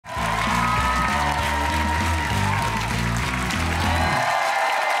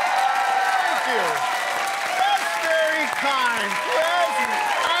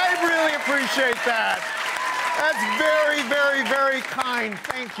appreciate that. That's very, very, very kind.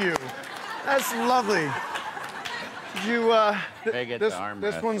 Thank you. That's lovely. Did you,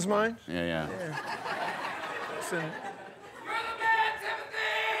 this one's mine? Yeah. Listen.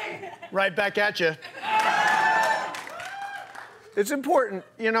 Right back at you. It's important.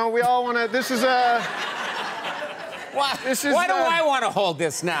 You know, we all want to, this is a... Why do I want to hold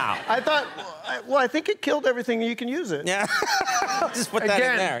this now? I thought, well, I think it killed everything. You can use it. Yeah. Just put that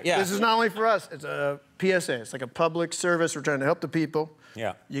in there. Yeah. This is not only for us. It's a PSA. It's like a public service. We're trying to help the people.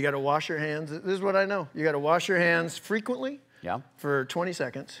 Yeah. You got to wash your hands. This is what I know. You got to wash your hands frequently. Yeah. For 20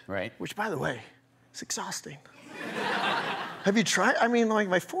 seconds. Right. Which, by the way, is exhausting. Have you tried? I mean, like,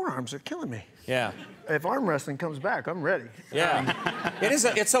 my forearms are killing me. Yeah. If arm wrestling comes back, I'm ready. Yeah.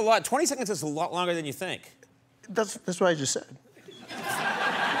 It's a lot. 20 seconds is a lot longer than you think. That's what I just said.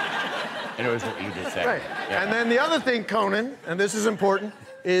 It was what you just said. Right. Yeah. And then the other thing, Conan, and this is important,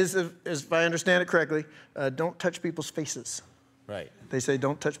 is if I understand it correctly, don't touch people's faces. Right. They say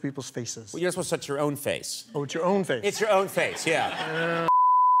don't touch people's faces. Well, you're supposed to touch your own face. Oh, it's your own face. It's your own face, yeah.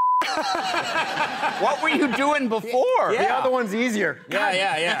 What were you doing before? Yeah. The other one's easier.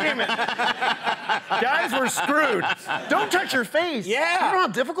 Yeah. Damn it. Guys, we're screwed. Don't touch your face. Yeah. You know how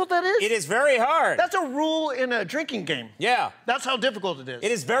difficult that is? It is very hard. That's a rule in a drinking game. Yeah. That's how difficult it is.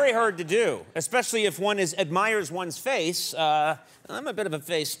 It is very hard to do, especially if one admires one's face. I'm a bit of a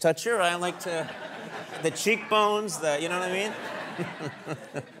face toucher. I like the cheekbones, you know what I mean?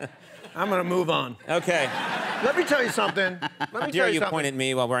 I'm gonna move on. Okay. Let me tell you something. How dare you point at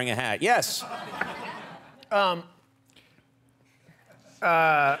me while wearing a hat? Yes.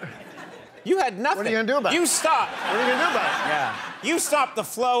 You had nothing. What are you gonna do about it? You stopped. What are you gonna do about it? Yeah. You stopped the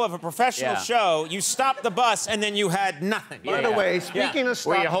flow of a professional show. You stopped the bus, and then you had nothing. By the way, speaking of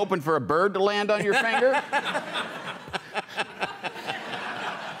stuff... Were you hoping for a bird to land on your finger?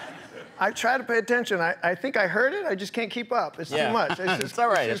 I try to pay attention. I think I heard it. I just can't keep up. It's too much. It's all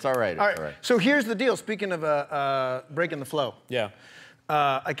right. It's all right. All right. So here's the deal. Speaking of breaking the flow. Yeah.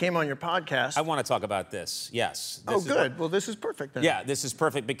 I came on your podcast. I want to talk about this. Yes. Oh, good. Well, this is perfect then. Yeah, this is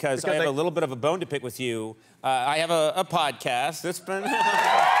perfect because I have a little bit of a bone to pick with you. I have a podcast that's been...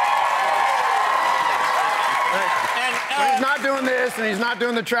 He's not doing this, and he's not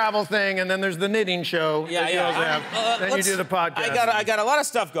doing the travel thing, and then there's the knitting show. Then you do the podcast. I got a lot of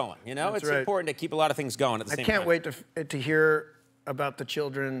stuff going. You know, That's it's important to keep a lot of things going at the same time. I can't wait to hear about the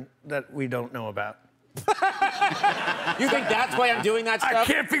children that we don't know about. You think that's why I'm doing that stuff? I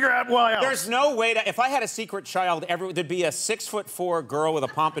can't figure out why else. There's no way to... If I had a secret child, there'd be a 6'4" girl with a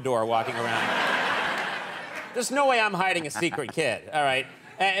pompadour walking around. There's no way I'm hiding a secret kid. All right.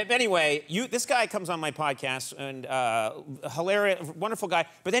 Anyway, this guy comes on my podcast, and hilarious, wonderful guy,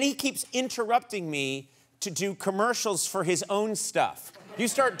 but then he keeps interrupting me to do commercials for his own stuff. You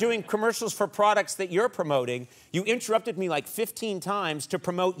start doing commercials for products that you're promoting. You interrupted me like 15 times to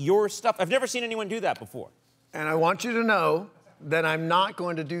promote your stuff. I've never seen anyone do that before. And I want you to know that I'm not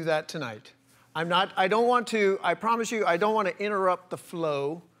going to do that tonight. I don't want to, I promise you, I don't want to interrupt the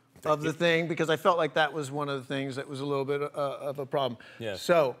flow of the thing, because I felt like that was one of the things that was a little bit of a problem. Yes.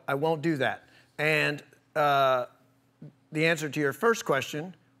 So I won't do that. And the answer to your first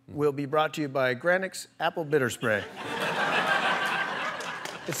question will be brought to you by Granix Apple Bitter Spray.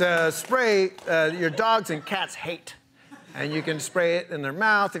 It's a spray your dogs and cats hate. And you can spray it in their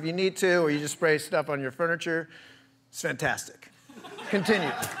mouth if you need to, or you just spray stuff on your furniture. It's fantastic. Continue.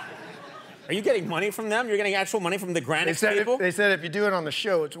 Are you getting money from them? You're getting actual money from the Granix people? They said if you do it on the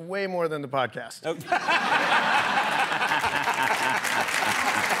show, it's way more than the podcast. Okay.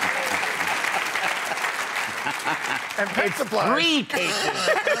 And paid supplies. 3 cases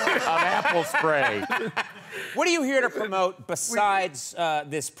of apple spray. What are you here to promote besides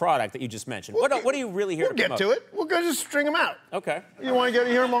this product that you just mentioned? What are you really here to promote? We'll get to it. We'll go just string them out. Okay. You want to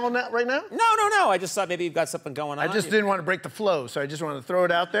hear them all right now? No. I just thought maybe you've got something going on. I just didn't want to break the flow, so I just wanted to throw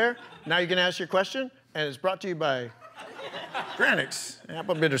it out there. Now you can ask your question, and it's brought to you by Granix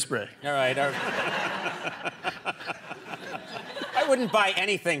Apple Bitter Spray. All right. I wouldn't buy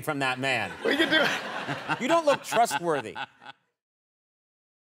anything from that man. We can do it. You don't look trustworthy.